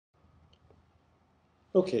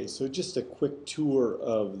Okay, so just a quick tour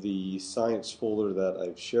of the science folder that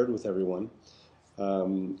I've shared with everyone.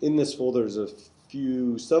 In this folder, there's a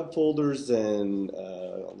few subfolders, and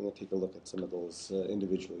I'm going to take a look at some of those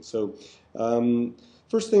individually. So,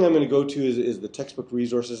 first thing I'm going to go to is the textbook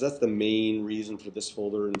resources. That's the main reason for this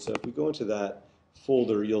folder. And so, if we go into that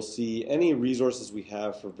folder, you'll see any resources we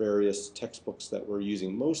have for various textbooks that we're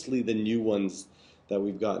using, mostly the new ones that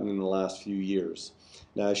we've gotten in the last few years.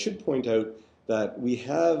 Now, I should point out that we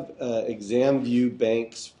have ExamView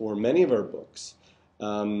banks for many of our books.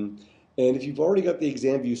 And if you've already got the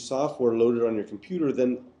ExamView software loaded on your computer,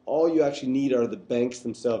 then all you actually need are the banks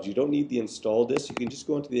themselves. You don't need the install disk. You can just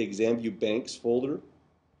go into the ExamView banks folder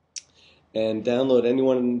and download any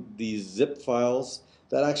one of these zip files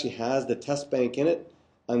that actually has the test bank in it,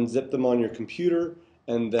 unzip them on your computer,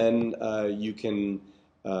 and then you can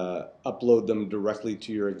upload them directly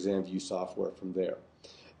to your ExamView software from there.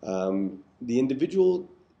 The individual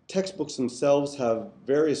textbooks themselves have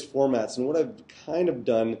various formats, and what I've kind of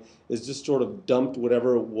done is just sort of dumped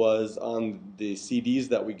whatever was on the CDs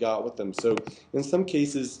that we got with them. So in some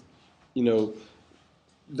cases, you know,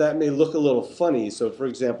 that may look a little funny. So for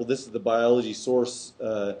example, this is the biology source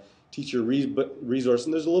teacher resource,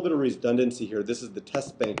 and there's a little bit of redundancy here. This is the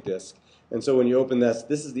test bank disk, and so when you open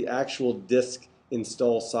this is the actual disk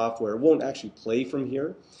install software. It won't actually play from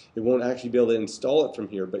here. It won't actually be able to install it from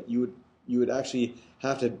here, but you would actually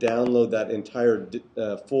have to download that entire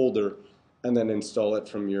folder and then install it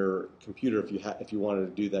from your computer if you wanted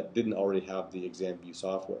to do that, didn't already have the ExamView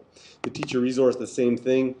software. The teacher resource, the same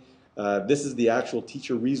thing. This is the actual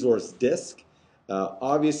teacher resource disk.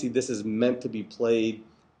 Obviously, this is meant to be played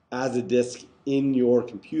as a disk in your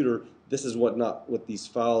computer. This is what these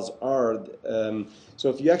files are. So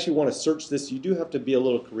if you actually want to search this, you do have to be a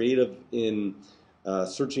little creative in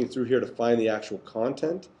searching through here to find the actual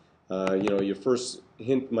content. Your first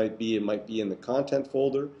hint might be it might be in the content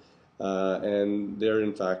folder, and there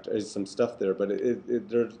in fact is some stuff there, but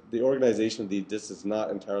the organization of these disks is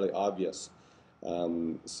not entirely obvious.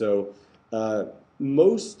 In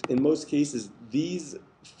most cases, these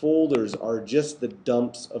folders are just the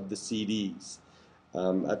dumps of the CDs.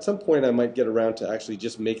 At some point, I might get around to actually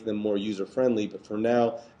just make them more user-friendly, but for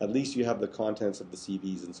now, at least you have the contents of the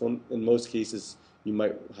CDs. And so in most cases, you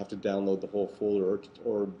might have to download the whole folder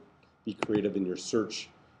or be creative in your search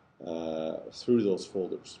through those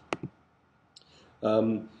folders.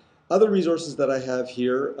 Other resources that I have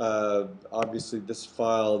here, obviously this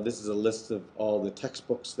is a list of all the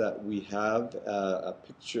textbooks that we have, a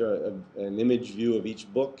picture, an image view of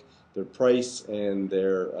each book, their price, and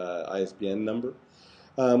their ISBN number.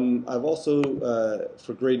 I've also,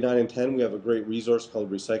 for grade 9 and 10, we have a great resource called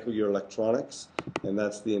Recycle Your Electronics, and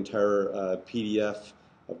that's the entire PDF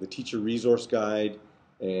of the teacher resource guide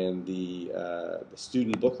and the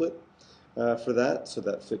student booklet for that, so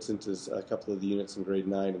that fits into a couple of the units in grade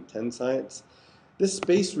 9 and 10 science. This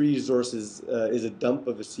space resource is a dump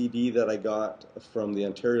of a CD that I got from the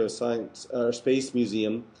Ontario Space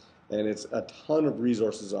Museum, and it's a ton of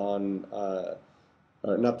resources on,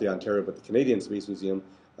 not the Ontario, but the Canadian Space Museum,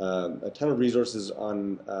 a ton of resources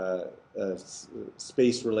on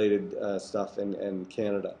space-related stuff in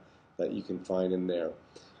Canada that you can find in there.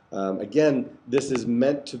 Again, this is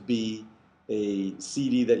meant to be a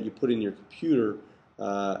CD that you put in your computer,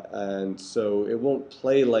 and so it won't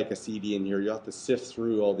play like a CD in here. You have to sift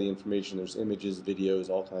through all the information. There's images, videos,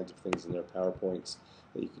 all kinds of things in there, PowerPoints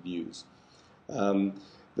that you could use. The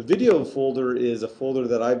video folder is a folder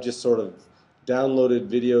that I've just sort of downloaded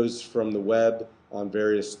videos from the web on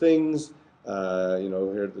various things.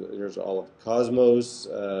 Here's all of Cosmos.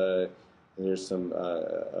 And here's some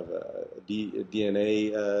of a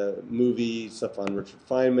DNA movie, stuff on Richard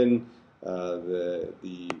Feynman,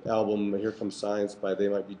 the album Here Comes Science by They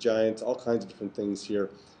Might Be Giants, all kinds of different things here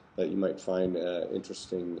that you might find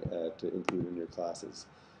interesting to include in your classes.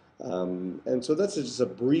 And so that's just a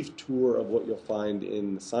brief tour of what you'll find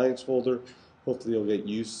in the science folder. Hopefully you'll get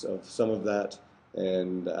use of some of that,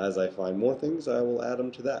 and as I find more things, I will add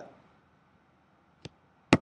them to that.